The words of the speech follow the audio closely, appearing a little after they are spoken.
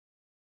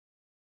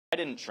I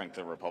didn't shrink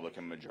the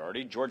Republican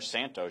majority. George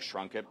Santos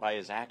shrunk it by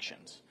his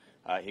actions.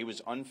 He was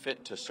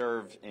unfit to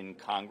serve in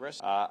Congress.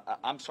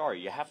 I'm sorry,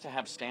 you have to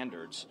have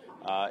standards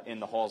in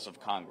the halls of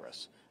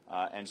Congress.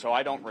 And so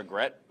I don't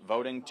regret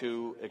voting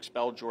to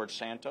expel George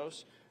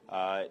Santos.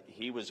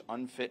 He was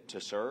unfit to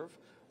serve.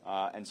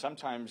 And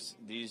sometimes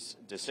these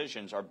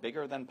decisions are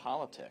bigger than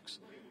politics.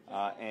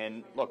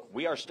 And look,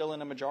 we are still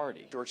in a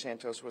majority. George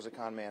Santos was a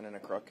con man and a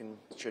crook and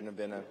shouldn't have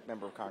been a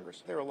member of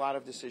Congress. There are a lot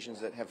of decisions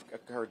that have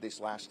occurred these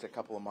last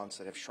couple of months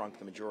that have shrunk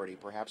the majority.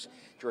 Perhaps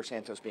George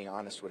Santos, being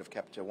honest, would have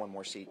kept one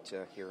more seat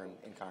here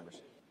in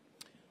Congress.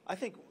 I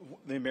think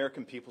the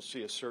American people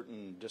see a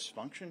certain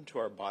dysfunction to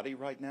our body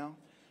right now.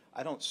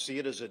 I don't see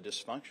it as a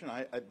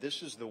dysfunction.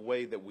 This is the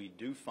way that we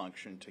do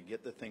function to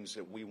get the things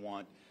that we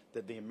want,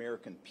 that the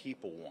American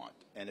people want.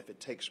 And if it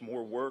takes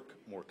more work,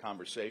 more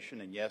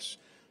conversation, and yes,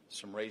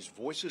 some raised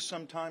voices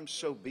sometimes,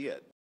 so be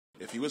it.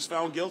 If he was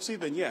found guilty,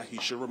 then yeah, he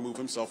should remove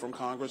himself from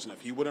Congress. And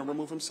if he wouldn't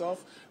remove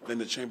himself, then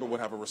the chamber would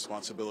have a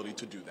responsibility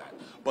to do that.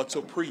 But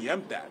to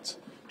preempt that,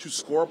 to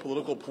score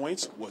political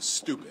points, was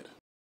stupid.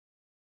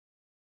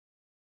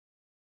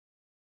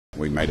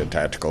 We made a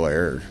tactical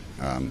error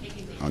on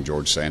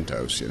George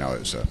Santos. You know,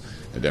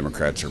 the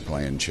Democrats are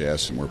playing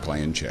chess and we're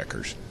playing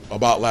checkers.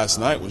 About last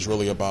night was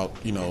really about,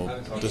 you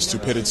know, the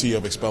stupidity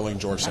of expelling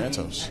George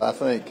Santos. I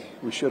think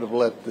we should have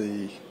let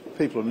the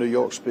people of New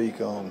York speak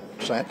on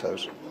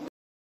Santos.